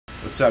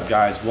What's up,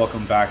 guys?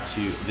 Welcome back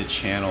to the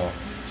channel.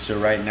 So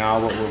right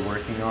now what we're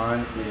working on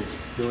is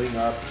filling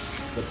up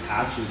the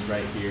patches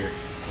right here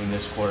in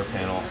this quarter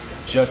panel.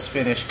 Just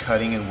finished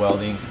cutting and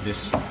welding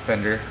this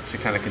fender to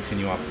kind of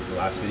continue off of the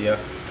last video.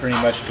 Pretty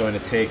much going to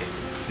take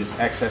this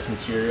excess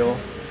material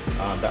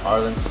that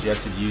Arlen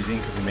suggested using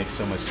because it makes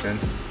so much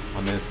sense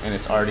on this, and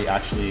it's already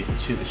actually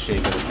to the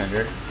shape of the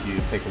fender if you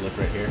take a look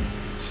right here.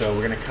 So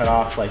we're going to cut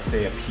off, like,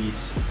 say, a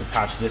piece to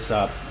patch this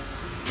up.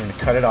 We're going to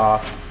cut it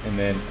off and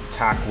then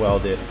tack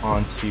weld it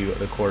onto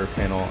the quarter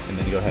panel, and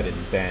then go ahead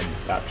and bend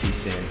that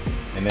piece in,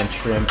 and then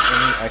trim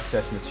any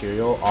excess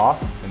material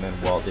off and then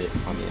weld it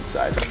on the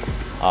inside.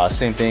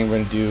 Same thing we're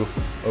going to do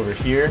over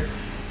here,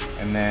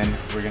 and then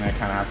we're going to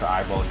kind of have to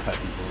eyeball cut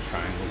these little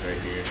triangles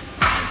right here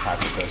and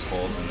patch those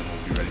holes, and then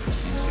we'll be ready for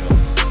seam seal.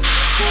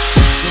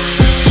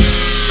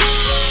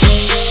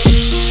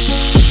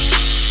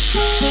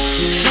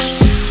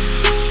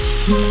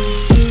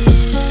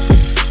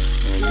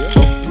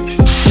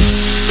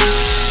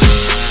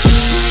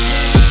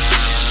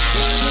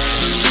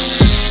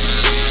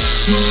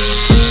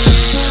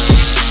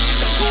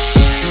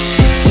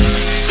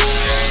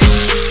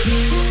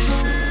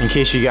 In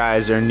case you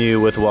guys are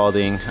new with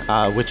welding,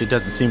 which it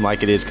doesn't seem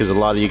like it is because a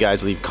lot of you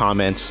guys leave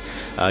comments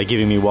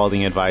giving me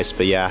welding advice,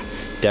 but yeah,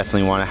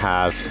 definitely want to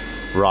have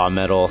raw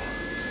metal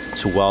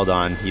to weld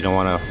on. You don't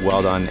want to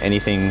weld on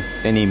anything,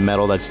 any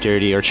metal that's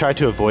dirty, or try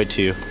to avoid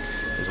to,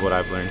 is what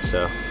I've learned.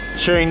 So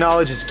sharing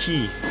knowledge is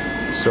key.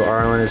 So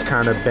Arlen is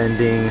kind of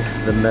bending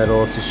the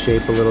metal to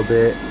shape a little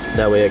bit.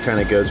 That way it kind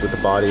of goes with the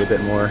body a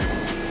bit more.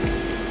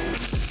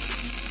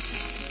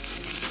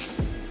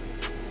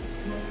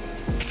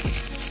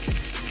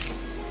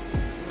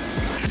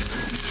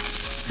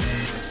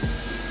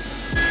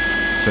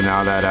 So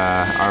now that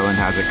Arlen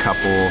has a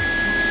couple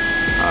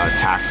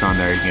tacks on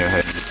there, you can go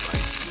ahead and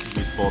just,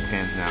 use both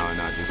hands now and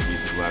not just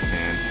use his left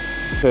hand.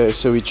 Okay,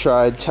 so we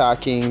tried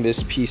tacking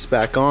this piece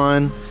back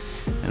on,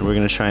 and we're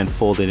gonna try and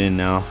fold it in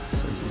now. So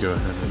you can go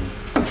ahead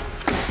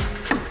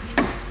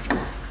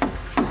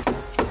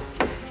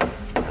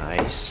and...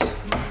 Nice.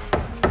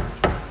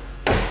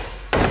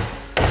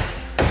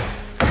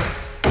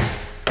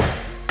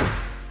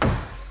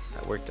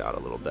 That worked out a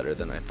little better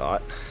than I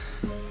thought.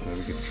 And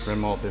we can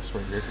trim all this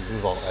right here because this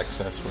is all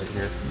excess right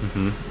here.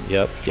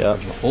 Yep. The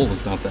hole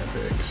is not that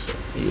big, so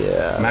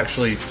yeah. I'm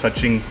actually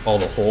touching all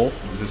the hole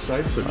on this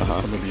side, so you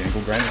just come with the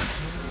angle grinder.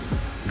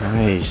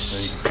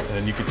 Nice. And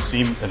then you could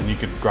seam, and then you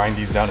could grind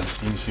these down and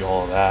seam seal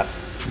all of that.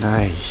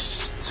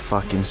 Nice. It's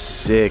fucking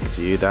sick,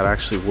 dude. That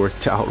actually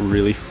worked out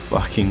really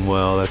fucking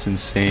well. That's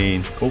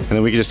insane. Cool. And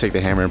then we can just take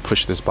the hammer and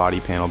push this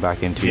body panel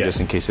back into, just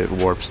in case it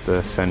warps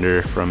the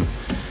fender from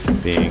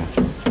being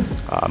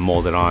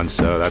molded on.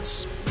 So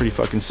that's pretty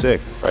fucking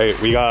sick. Right,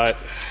 we got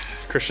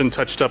Christian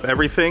touched up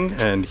everything,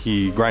 and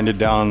he grinded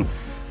down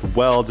the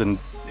weld and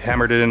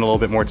hammered it in a little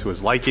bit more to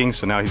his liking.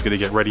 So now he's gonna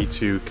get ready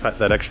to cut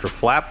that extra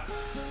flap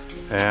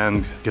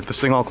and get this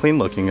thing all clean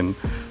looking. And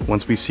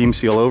once we seam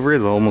seal over it,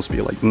 it'll almost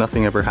be like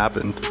nothing ever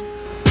happened.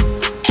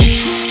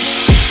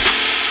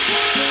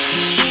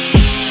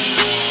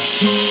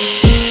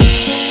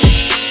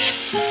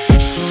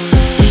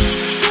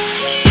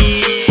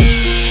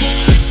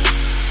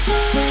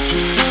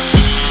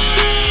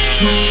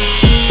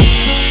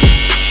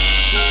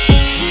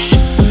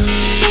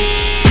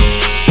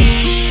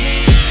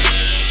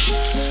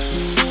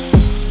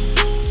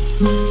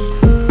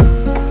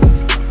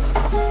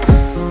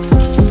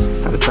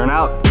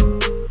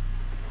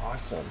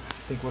 Awesome. I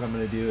think what I'm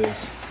gonna do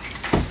is...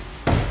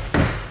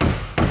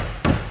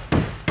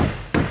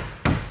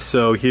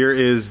 So here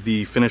is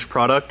the finished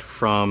product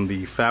from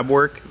the fab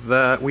work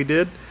that we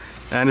did,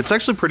 and it's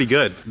actually pretty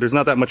good. There's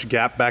not that much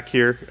gap back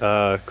here.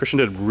 Christian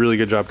did a really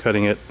good job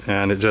cutting it,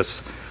 and it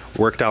just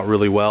worked out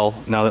really well.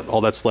 Now that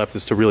all that's left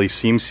is to really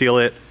seam seal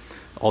it,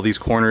 all these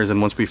corners,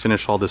 and once we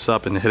finish all this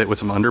up and hit it with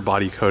some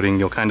underbody coating,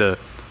 it'll kind of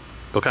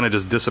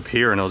just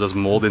disappear, and it'll just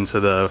mold into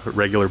the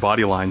regular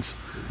body lines.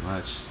 Pretty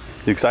much.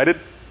 You excited?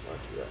 Fuck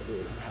yeah,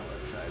 dude. I'm hella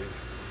excited.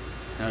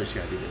 Now we just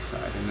gotta do this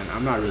side, and then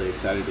I'm not really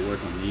excited to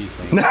work on these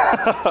things.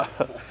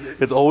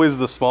 It's always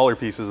the smaller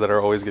pieces that are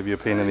always give you a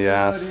pain in the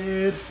ass.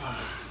 Dude, fuck.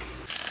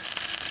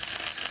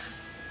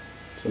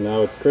 So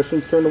now it's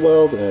Christian's turn to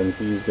weld, and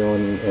he's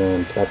going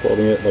and tack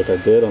welding it like I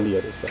did on the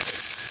other side.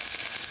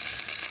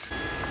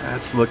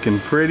 That's looking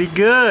pretty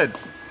good.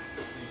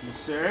 Thank you,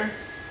 sir.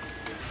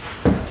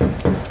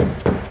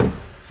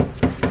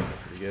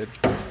 Pretty good.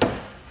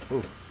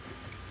 Ooh.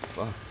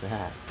 Fuck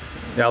that.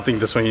 Yeah, I don't think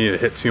this one you need to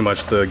hit too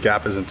much. The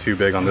gap isn't too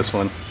big on this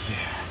one. Yeah.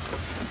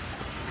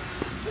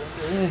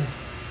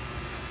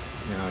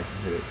 Now I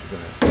can hit it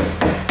because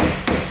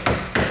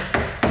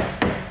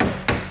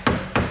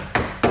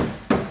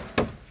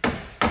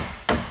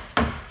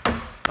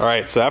All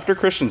right, so after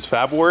Christian's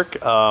fab work,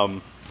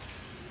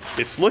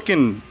 it's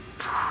looking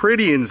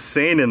pretty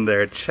insane in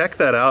there. Check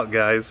that out,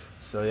 guys.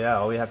 So yeah,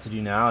 all we have to do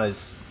now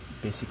is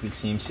basically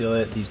seam seal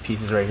it. These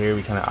pieces right here,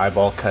 we kind of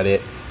eyeball cut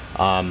it.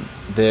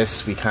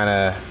 This we kind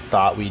of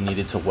thought we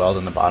needed to weld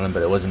on the bottom,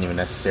 but it wasn't even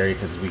necessary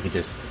because we could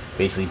just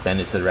basically bend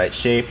it to the right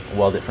shape,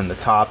 weld it from the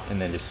top, and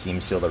then just seam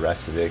seal the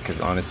rest of it,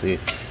 because honestly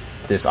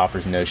this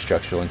offers no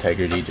structural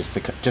integrity,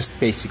 just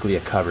basically a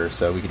cover.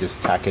 So we could just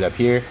tack it up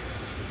here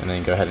and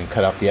then go ahead and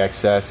cut off the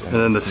excess. And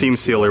then the seam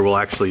sealer will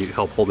actually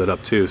help hold it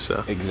up too,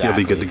 so exactly, you'll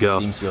be good to go.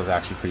 The seam seal is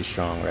actually pretty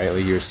strong, right?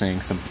 Like you were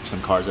saying, some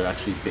cars are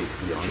actually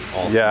basically on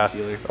all yeah,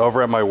 seam sealer.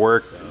 Over at my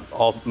work,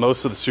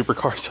 most of the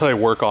supercars that I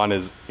work on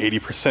is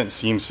 80%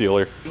 seam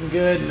sealer.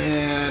 Good,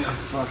 man. I'm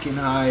fucking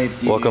hyped,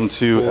 dude. Welcome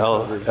to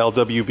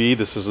LWB.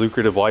 This is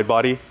Lucrative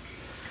Widebody.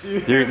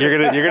 You're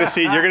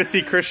gonna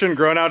see Christian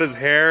growing out his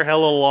hair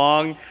hella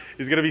long.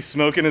 He's gonna be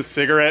smoking his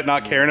cigarette,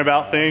 not caring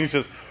about things,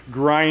 just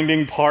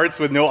grinding parts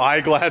with no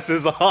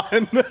eyeglasses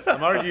on.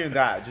 I'm arguing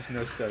that, just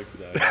no Stokes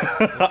though.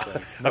 No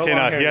Stokes. No okay,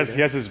 no, he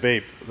has his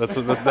vape. That's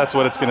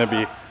what it's gonna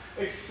be.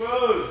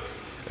 Exposed.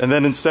 And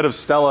then instead of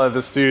Stella,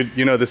 this dude,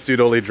 you know, this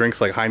dude only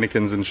drinks like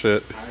Heinekens and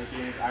shit.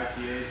 Heinekens,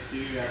 IPAs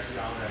too. Actually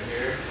got one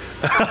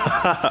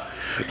right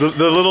here.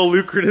 the little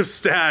lucrative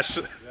stash.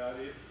 Yeah,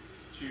 dude.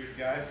 Cheers,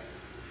 guys.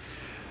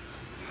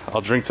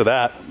 I'll drink to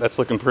that. That's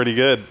looking pretty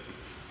good.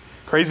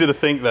 Crazy to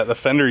think that the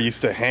fender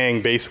used to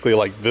hang basically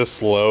like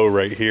this low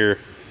right here.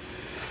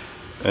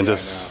 And yeah,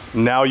 just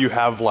now you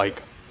have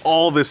like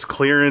all this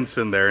clearance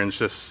in there, and it's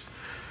just,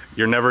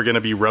 you're never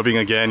gonna be rubbing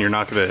again. You're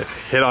not gonna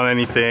hit on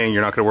anything.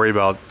 You're not gonna worry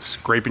about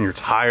scraping your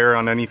tire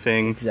on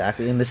anything.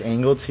 Exactly. In this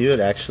angle too,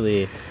 it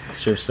actually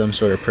serves some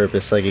sort of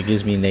purpose. Like it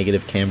gives me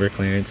negative camber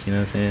clearance, you know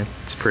what I'm saying?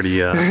 It's pretty,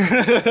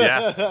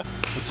 yeah.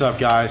 What's up,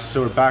 guys?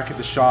 So we're back at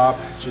the shop.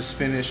 Just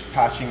finished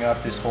patching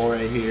up this hole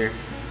right here.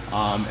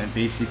 And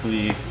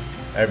basically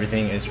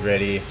everything is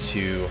ready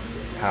to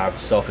have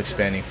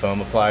self-expanding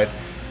foam applied.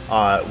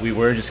 We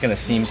were just gonna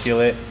seam seal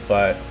it,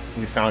 but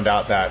we found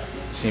out that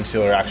the seam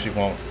sealer actually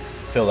won't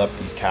fill up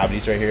these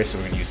cavities right here, so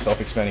we're gonna use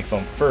self-expanding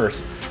foam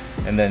first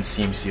and then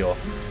seam seal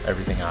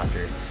everything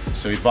after.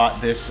 So we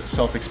bought this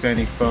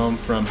self-expanding foam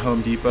from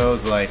Home Depot. It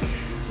was like,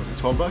 was it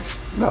 12 bucks?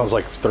 That was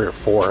like 3 or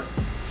 4.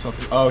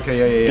 Oh,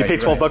 okay, yeah. You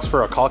paid 12 bucks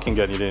for a caulking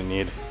gun you didn't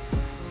need.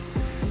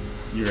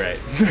 You're right.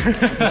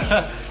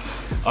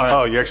 All right.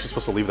 Oh, you're actually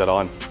supposed to leave that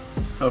on.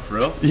 Oh, for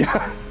real?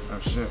 Yeah. Oh,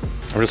 shit.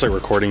 I'm just like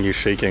recording you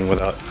shaking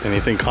without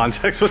anything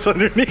context what's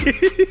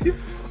underneath.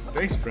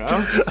 Thanks, bro. All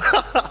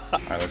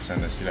right, let's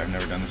send this. Dude, I've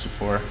never done this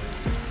before.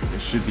 It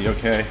should be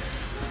okay.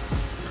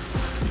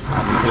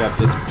 I'm gonna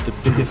hit up the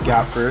biggest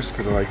gap first,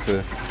 because I like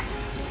to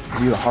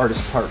do the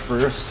hardest part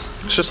first.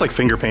 It's just like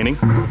finger painting.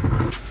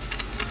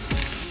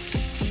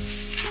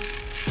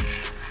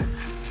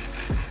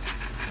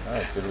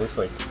 Alright, so it looks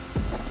like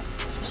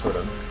some sort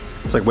of...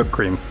 It's like whipped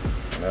cream.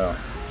 I know.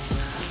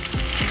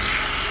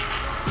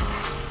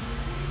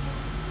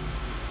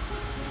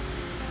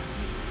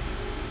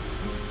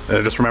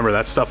 Just remember,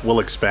 that stuff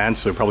will expand,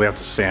 so we probably have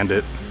to sand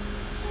it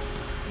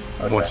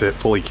once it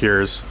fully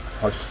cures.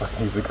 I'll just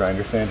fucking use the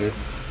grinder sander.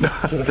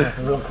 Get it off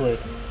real quick.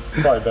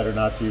 Probably better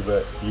not to,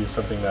 but use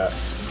something that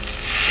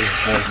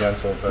is more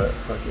gentle, but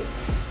fuck it.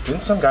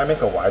 Didn't some guy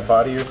make a wide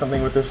body or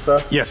something with this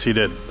stuff? Yes, he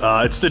did.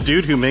 It's the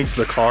dude who makes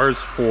the cars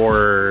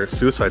for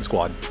Suicide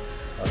Squad.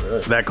 Oh,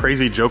 really? That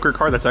crazy Joker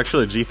car, that's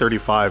actually a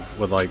G35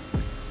 with like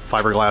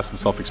fiberglass and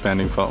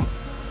self-expanding foam.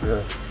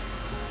 Really?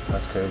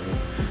 That's crazy.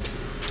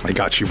 I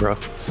got you, bro.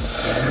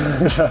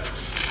 Is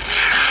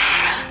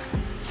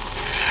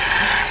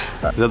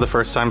that the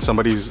first time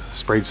somebody's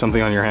sprayed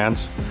something on your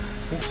hands?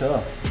 I think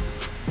so.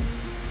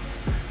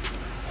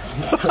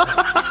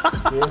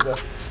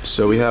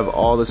 So we have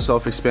all the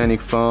self-expanding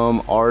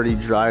foam already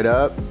dried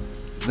up.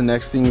 The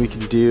next thing we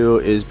can do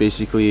is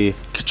basically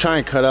try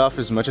and cut off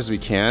as much as we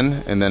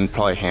can, and then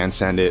probably hand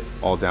sand it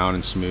all down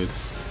and smooth.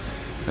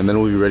 And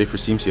then we'll be ready for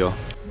seam seal.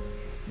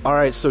 All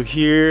right, so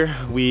here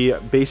we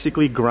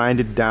basically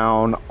grinded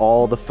down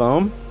all the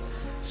foam.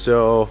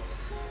 So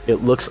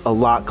it looks a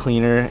lot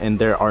cleaner, and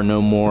there are no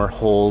more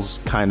holes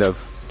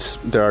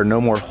there are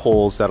no more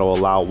holes that'll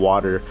allow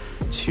water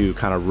to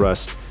kind of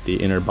rust the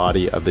inner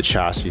body of the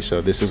chassis. So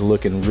this is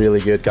looking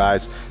really good,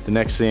 guys. The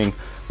next thing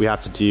we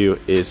have to do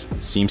is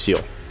seam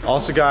seal.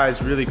 Also,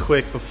 guys, really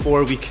quick,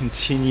 before we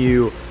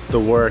continue the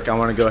work, I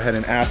want to go ahead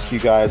and ask you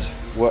guys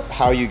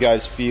how you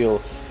guys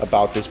feel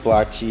about this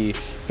black tee.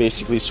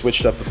 Basically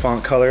switched up the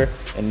font color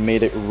and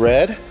made it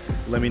red.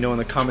 Let me know in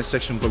the comment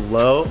section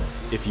below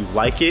if you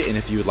like it and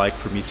if you would like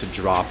for me to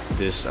drop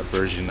this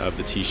version of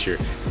the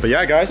t-shirt. But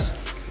yeah, guys,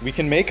 we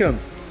can make them.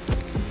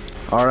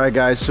 All right,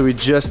 guys, so we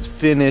just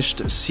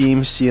finished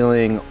seam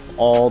sealing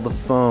all the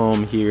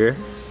foam here.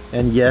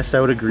 And yes,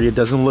 I would agree, it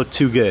doesn't look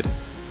too good.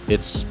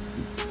 It's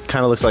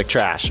kind of looks like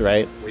trash,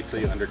 right? Wait till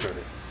you undercoat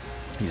it.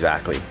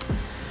 Exactly.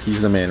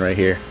 He's the man right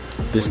here.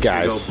 This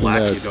guy's, you go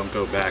black, you don't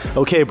go back.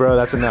 Okay, bro,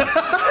 that's enough.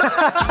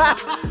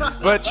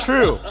 But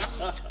true.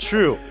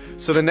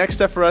 So the next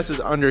step for us is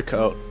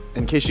undercoat.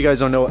 In case you guys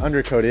don't know what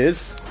undercoat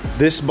is,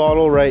 this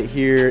bottle right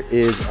here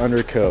is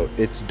undercoat.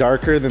 It's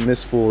darker than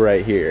this fool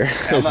right here.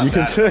 As you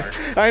can tell.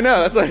 I know,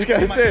 that's what I was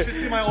gonna say. You should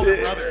see my older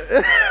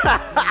brother.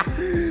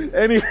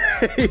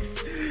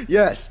 Anyways,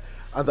 yes.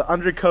 The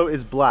undercoat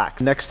is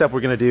black. Next step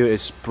we're gonna do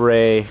is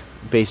spray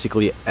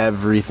basically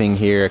everything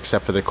here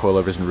except for the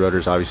coilovers and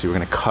rotors. Obviously we're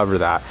gonna cover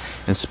that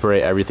and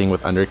spray everything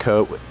with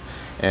undercoat,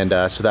 and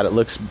so that it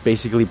looks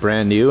basically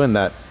brand new, and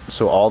that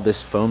so all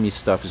this foamy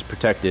stuff is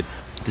protected.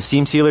 The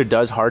seam sealer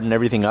does harden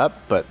everything up,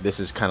 but this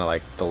is kind of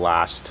like the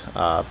last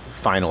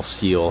final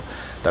seal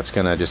that's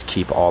gonna just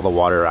keep all the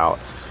water out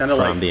from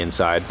like the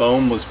inside.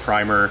 Foam was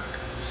primer,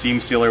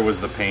 seam sealer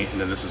was the paint, and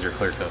then this is your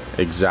clear coat.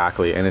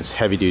 Exactly, and it's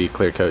heavy duty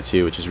clear coat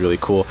too, which is really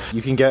cool.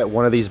 You can get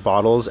one of these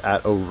bottles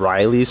at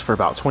O'Reilly's for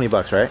about 20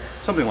 bucks, right?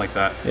 Something like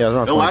that. Yeah,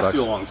 it'll last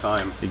you a long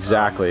time.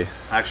 Exactly.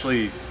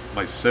 Actually,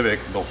 my Civic,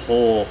 the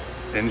whole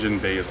engine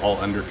bay is all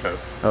undercoat.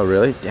 Oh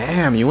really?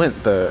 Damn, you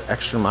went the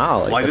extra mile.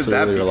 Like, well, I did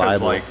that really because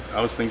reliable. like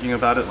I was thinking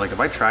about it, like if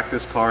I track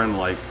this car and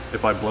like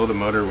if I blow the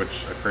motor,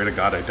 which I pray to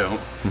God I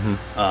don't,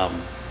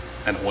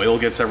 and oil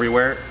gets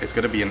everywhere, it's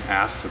going to be an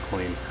ass to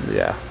clean.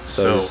 Yeah.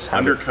 So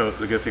undercoat,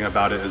 the good thing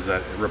about it is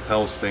that it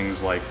repels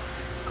things like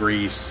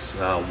grease,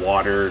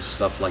 water,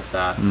 stuff like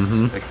that.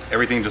 Like,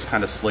 everything just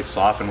kind of slicks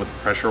off, and with a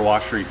pressure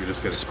washer you can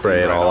just get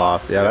spray it all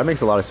off. Yeah, that makes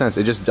a lot of sense.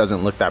 It just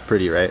doesn't look that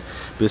pretty, right?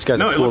 But this guy's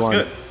no, a cool it looks one.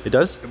 good. It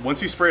does?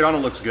 Once you spray it on, it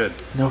looks good.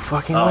 No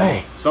fucking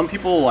way. Some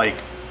people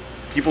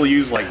people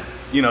use like,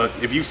 you know,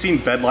 if you've seen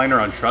bed liner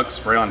on trucks,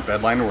 spray on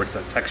bed liner where it's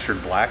that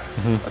textured black,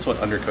 that's what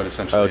undercoat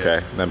essentially is.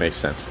 Okay, that makes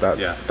sense.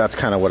 That's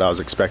kind of what I was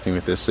expecting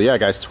with this. So yeah,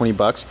 guys, 20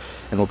 bucks,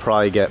 and we'll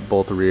probably get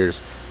both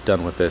rears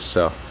done with this,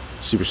 so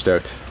super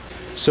stoked.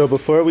 So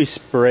before we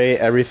spray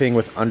everything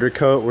with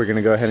undercoat, we're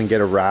gonna go ahead and get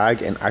a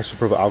rag and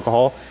isopropyl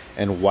alcohol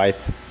and wipe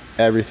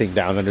everything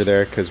down under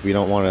there, because we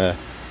don't wanna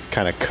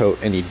kind of coat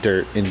any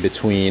dirt in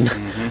between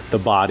the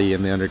body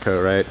and the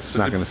undercoat, right? It's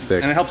not going to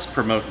stick. And it helps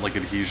promote like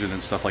adhesion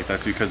and stuff like that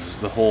too, because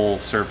the whole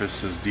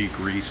surface is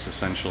degreased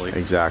essentially.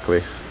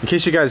 Exactly. In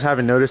case you guys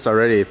haven't noticed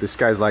already, this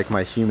guy's like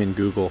my human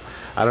Google.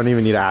 I don't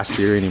even need to ask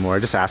Siri anymore. I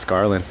just ask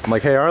Arlen. I'm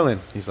like, hey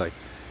Arlen. He's like,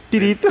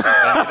 dee-dee.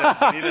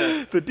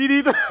 The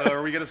dee-dee. So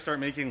are we going to start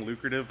making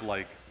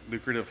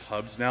lucrative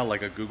hubs now,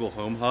 like a Google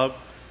Home hub?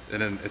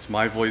 And then it's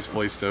my voice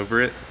voiced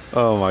over it.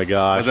 Oh my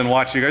gosh. And then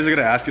watch, you guys are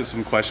gonna ask it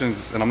some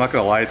questions, and I'm not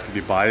gonna lie, it's gonna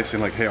be biased.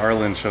 And like, hey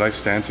Arlen, should I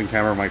stand and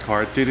camera my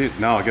car? Dude,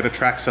 no, I'll get a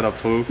track set up,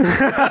 fool.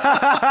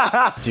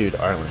 Dude,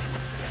 Arlen,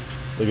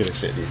 look at this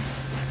shit, dude.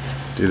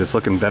 Dude, it's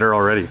looking better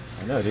already.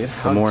 I know, dude.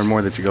 The more and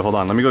more that you go, hold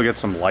on, let me go get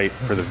some light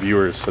for the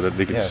viewers so that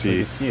they can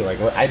see. So like,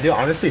 I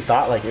honestly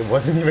thought like it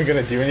wasn't even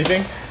gonna do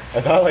anything.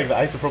 I thought like the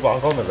isopropyl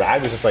alcohol and the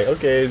rag was just like,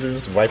 okay, they're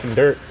just wiping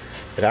dirt.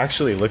 It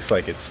actually looks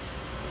like it's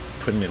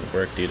putting in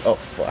work, dude. Oh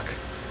fuck.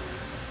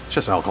 It's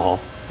just alcohol.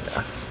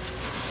 Yeah.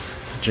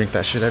 Drink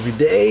that shit every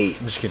day.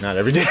 I'm just kidding, not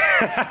every day.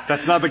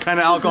 That's not the kind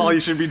of alcohol you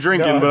should be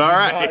drinking, no, but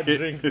alright. Not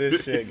drink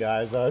this shit,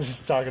 guys. I was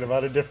just talking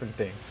about a different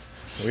thing.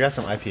 We got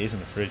some IPAs in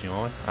the fridge, you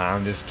want one?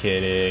 I'm just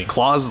kidding.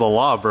 Claw's the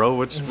law,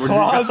 bro.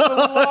 Claw's the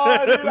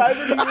law, dude. I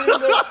didn't even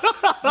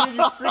know. Dude,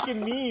 you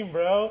freaking meme,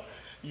 bro.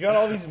 You got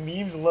all these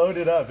memes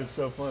loaded up. It's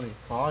so funny.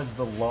 Claw is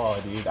the law,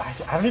 dude. I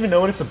don't even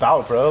know what it's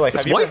about, bro. Like,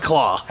 it's White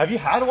Claw. Have you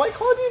had a White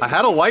Claw, dude? I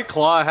had a White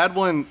Claw. I had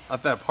one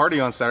at that party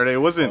on Saturday. It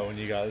wasn't. Oh, when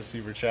you got it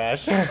super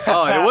trashed.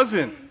 Oh, it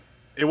wasn't.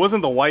 It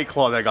wasn't the White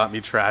Claw that got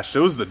me trashed. It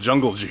was the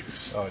Jungle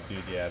Juice. Oh,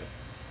 dude, yeah.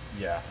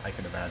 Yeah, I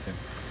can imagine.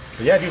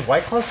 But yeah, dude,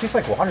 White Claws taste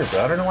like water,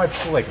 bro. I don't know why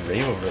people like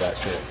rave over that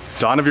shit.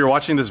 Don, if you're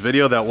watching this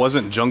video, that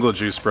wasn't Jungle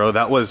Juice, bro.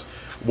 That was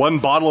 1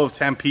 bottle of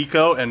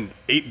Tampico and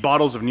 8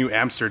 bottles of New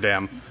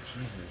Amsterdam.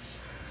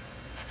 Jesus.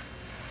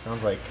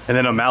 Sounds like... And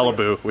then a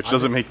Malibu, which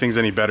doesn't make things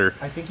any better.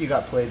 I think you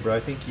got played, bro. I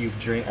think you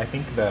drink... I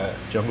think the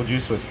Jungle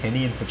Juice was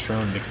Henny and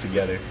Patron mixed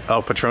together.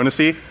 Oh,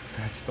 Patronacy?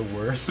 That's the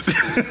worst.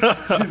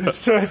 Dude,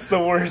 it's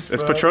the worst, bro.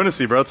 It's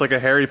Patronacy, bro. It's like a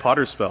Harry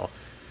Potter spell.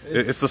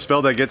 It's the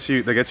spell that gets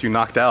you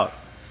knocked out.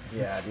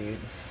 Yeah, dude.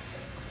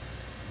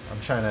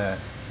 I'm trying to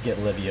get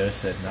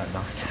Leviosa not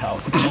knocked out.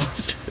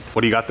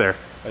 What do you got there?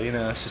 Oh, you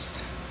know, it's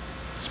just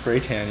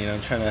spray tan, you know.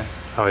 I'm trying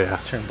to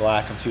turn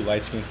black. I'm too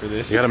light skinned for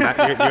this. You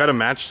gotta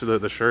match to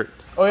the shirt.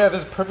 Oh yeah,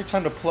 this is perfect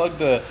time to plug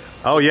the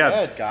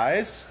red,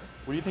 guys.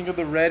 What do you think of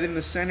the red in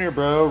the center,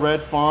 bro?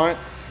 Red font.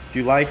 If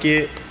you like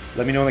it,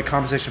 let me know in the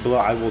comment section below.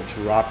 I will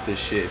drop this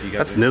shit if you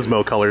guys. That's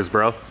Nismo colors,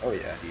 bro. Oh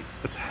yeah, dude.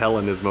 That's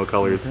hella Nismo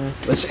colors.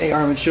 Let's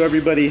Armin, show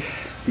everybody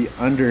the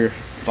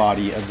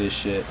underbody of this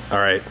shit. All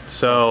right,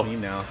 so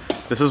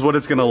this is what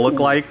it's gonna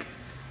look like.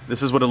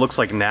 This is what it looks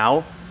like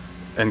now,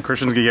 and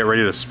Christian's gonna get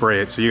ready to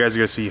spray it. So you guys are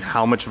gonna see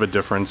how much of a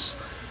difference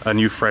a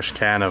new fresh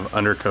can of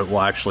undercoat will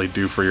actually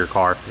do for your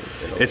car.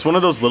 It's one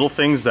of those little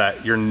things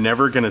that you're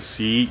never gonna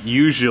see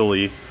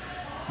usually,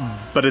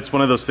 but it's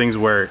one of those things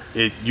where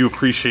you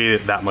appreciate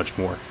it that much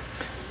more.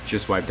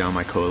 Just wipe down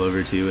my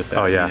coilover too with that.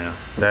 Oh yeah, you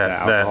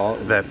know,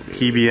 that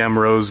PBM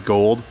rose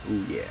gold.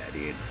 Ooh, yeah,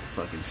 dude,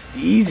 fucking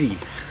steezy.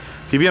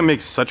 PBM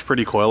makes such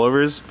pretty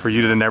coilovers for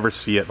you to never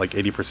see it like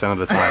 80% of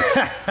the time.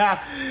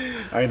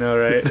 I know,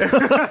 right?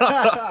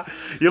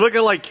 You look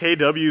at like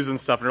KWs and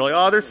stuff and they're like,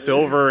 oh, they're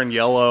silver and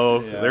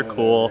yellow. Yeah, they're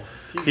cool.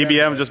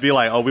 PBM just be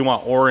like, oh, we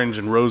want orange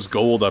and rose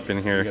gold up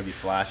in here. You gotta be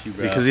flashy,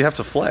 bro. Because you have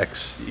to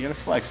flex. You gotta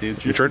flex, dude.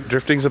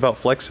 Drifting's about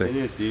flexing. It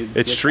is, dude.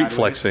 It's street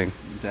flexing.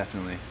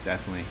 Definitely.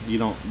 You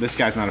don't. This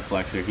guy's not a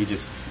flexor.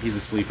 He's a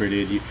sleeper,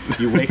 dude.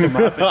 You wake him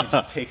up and he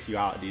just takes you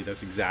out, dude.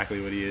 That's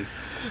exactly what he is.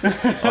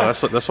 Oh,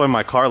 that's why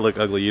my car looked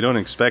ugly. You don't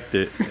expect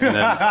it, and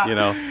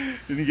then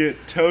and you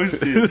get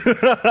toasted.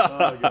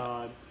 Oh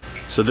god.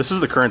 So this is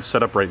the current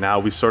setup right now.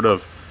 We sort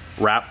of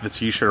wrapped the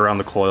t-shirt around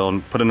the coil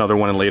and put another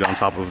one and laid on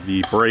top of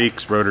the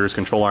brakes, rotors,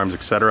 control arms,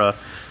 etc.,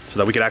 so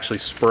that we could actually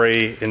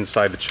spray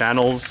inside the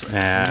channels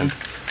and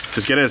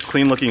just get it as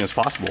clean looking as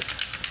possible.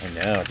 I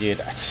know,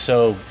 dude. I'm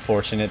so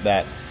fortunate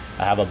that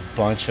I have a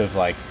bunch of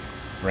like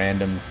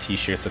random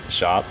t-shirts at the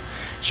shop.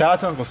 Shout out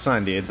to Uncle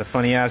Son, dude. The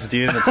funny ass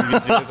dude in the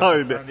previous videos.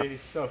 Uncle Son, dude.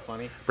 He's so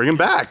funny. Bring him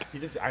back.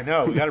 I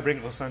know. We got to bring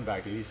Uncle Son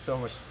back, dude. He's so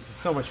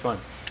much fun.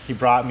 He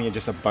brought me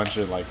just a bunch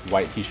of like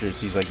white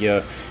t-shirts. He's like,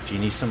 yo, do you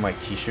need some like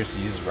t-shirts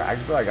to use as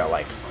rags, bro? I got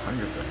like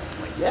hundreds of them.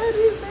 I'm like, yeah,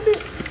 dude, send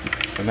it.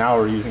 So now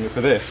we're using it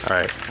for this. All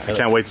right. I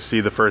can't wait to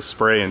see the first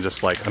spray and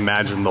just like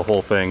imagine the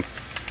whole thing.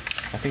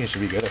 I think it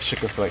should be good. I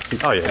shook it for like 2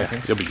 seconds.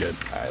 seconds. You'll be good.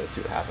 All right, let's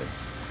see what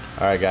happens.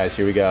 All right, guys,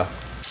 here we go.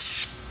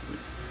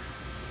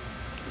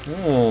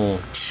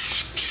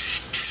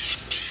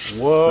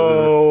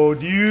 Whoa,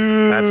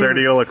 dude. That's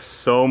already gonna look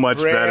so much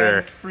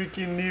better.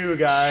 Freaking new,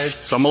 guys.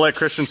 So I'm gonna let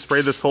Christian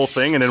spray this whole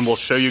thing and then we'll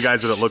show you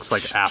guys what it looks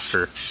like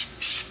after.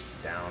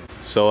 Down.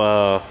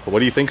 So what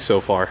do you think so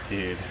far?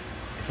 Dude,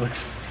 it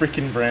looks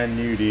freaking brand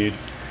new, dude.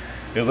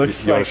 It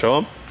looks You wanna show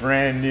him?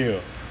 Brand new.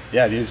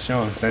 Yeah, dude,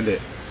 show him, send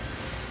it.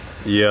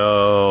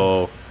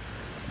 Yo,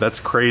 that's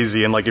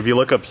crazy. And like if you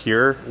look up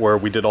here where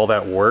we did all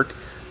that work,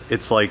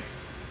 it's like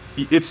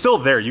it's still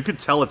there. You could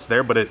tell it's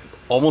there, but it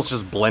almost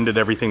just blended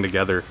everything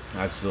together.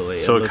 Absolutely.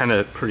 So it kind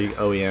of pretty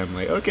OEM.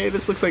 Like, okay,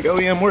 this looks like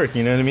OEM work,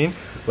 you know what I mean?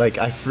 Like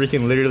I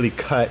freaking literally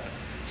cut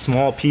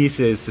small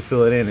pieces to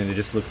fill it in and it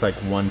just looks like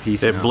one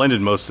piece. It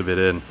blended most of it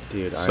in.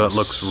 Dude, so it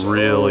looks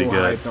really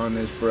good. Hyped on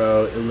this,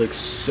 bro. It looks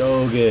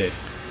so good.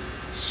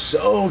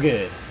 So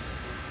good.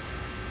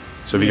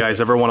 So if you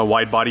guys ever want to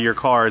wide body your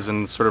cars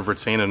and sort of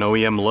retain an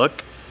OEM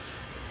look,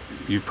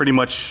 you've pretty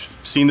much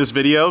seen this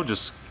video.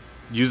 Just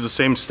use the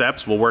same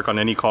steps. Will work on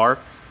any car.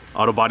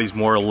 Auto body's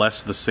more or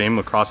less the same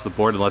across the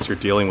board unless you're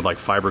dealing with like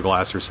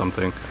fiberglass or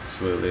something.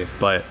 Absolutely.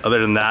 But other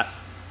than that,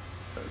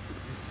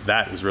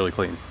 that is really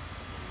clean.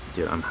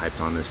 Dude, I'm hyped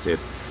on this, dude.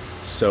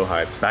 So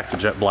hyped. Back to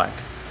jet black.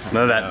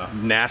 None of that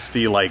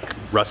nasty, like,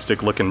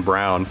 rustic looking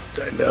brown.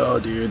 I know,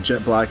 dude.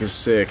 Jet black is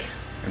sick.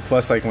 And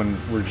plus, like, when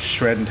we're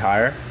shredding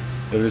tire,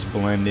 it'll just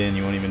blend in.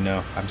 You won't even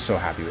know. I'm so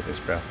happy with this,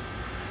 bro.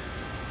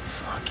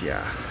 Fuck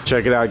yeah.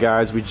 Check it out,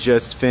 guys. We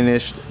just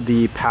finished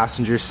the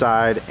passenger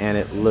side, and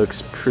it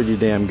looks pretty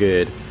damn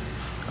good.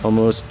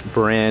 Almost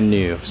brand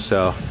new.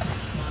 So,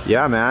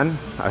 yeah, man.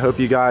 I hope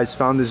you guys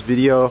found this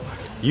video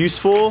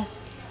useful.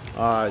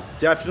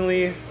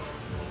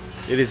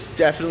 It is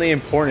definitely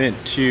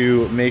important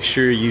to make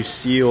sure you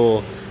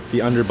seal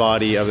the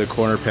underbody of the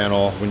corner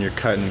panel when you're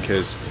cutting,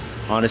 because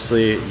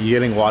honestly, you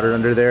getting water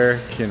under there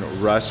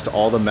can rust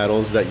all the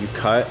metals that you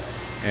cut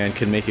and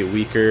can make it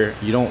weaker.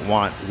 You don't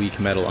want weak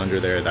metal under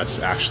there that's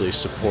actually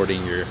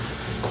supporting your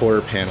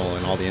quarter panel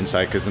and all the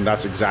inside, because then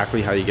that's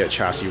exactly how you get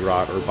chassis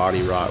rot or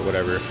body rot,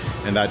 whatever,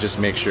 and that just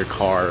makes your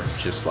car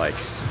just like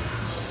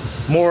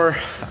more,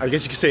 I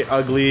guess you could say,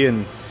 ugly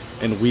and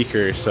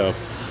weaker. So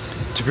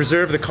to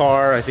preserve the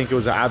car, I think it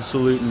was an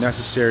absolute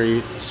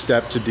necessary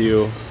step to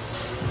do.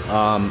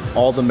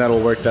 All the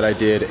metal work that I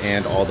did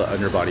and all the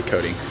underbody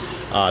coating,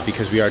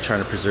 because we are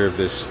trying to preserve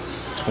this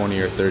 20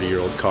 or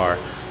 30-year-old car.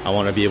 I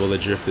want to be able to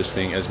drift this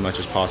thing as much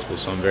as possible,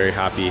 so I'm very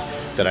happy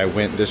that I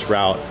went this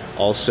route.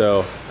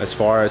 Also, as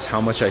far as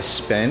how much I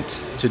spent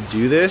to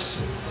do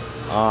this,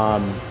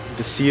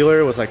 the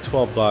sealer was like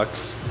 12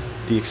 bucks,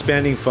 the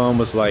expanding foam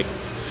was like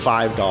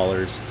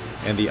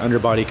 $5, and the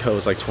underbody coat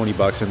was like 20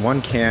 bucks, and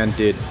one can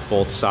did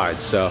both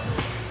sides. So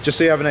just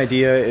so you have an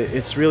idea,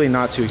 it's really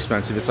not too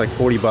expensive. It's like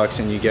 40 bucks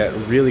and you get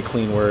really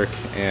clean work,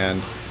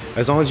 and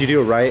as long as you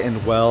do it right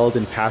and weld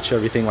and patch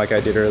everything like I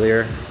did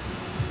earlier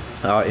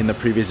in the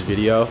previous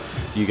video,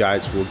 you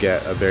guys will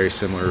get a very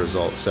similar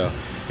result. So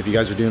if you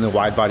guys are doing a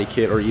wide body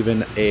kit or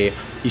even a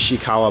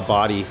Ishikawa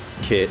body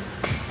kit,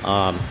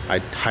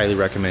 I highly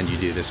recommend you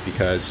do this,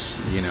 because,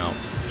 you know,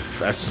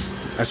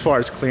 as far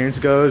as clearance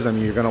goes, I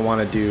mean, you're gonna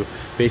wanna do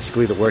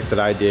basically the work that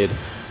I did.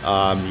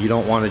 You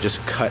don't want to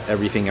just cut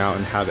everything out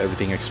and have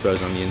everything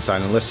exposed on the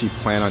inside, unless you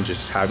plan on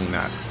just having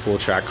that full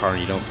track car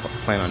and you don't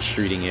plan on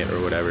streeting it or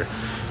whatever.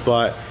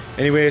 But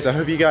anyways, I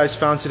hope you guys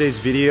found today's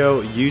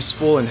video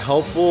useful and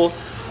helpful.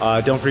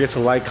 Don't forget to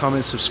like,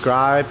 comment,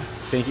 subscribe.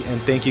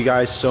 Thank you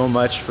guys so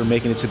much for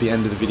making it to the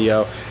end of the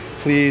video.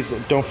 Please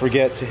don't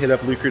forget to hit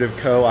up Lucrative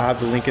Co. I'll have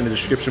the link in the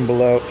description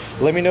below.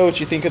 Let me know what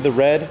you think of the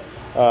red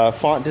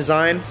font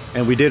design,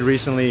 and we did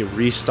recently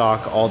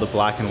restock all the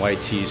black and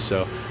white tees,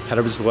 so head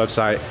over to the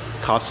website,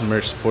 cop some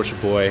merch, support your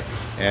boy,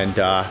 and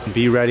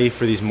be ready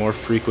for these more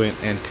frequent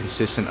and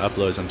consistent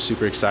uploads. I'm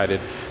super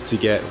excited to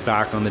get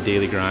back on the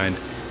daily grind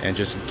and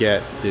just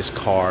get this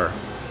car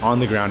on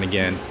the ground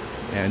again.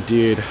 And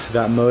dude,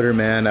 that motor,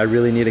 man, I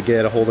really need to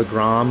get a hold of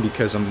Grom,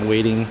 because I'm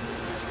waiting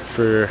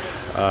for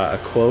a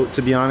quote,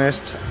 to be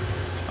honest.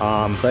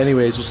 But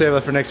anyways, we'll save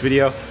that for next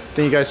video.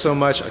 Thank you guys so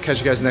much. I'll catch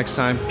you guys next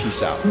time.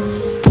 Peace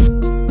out.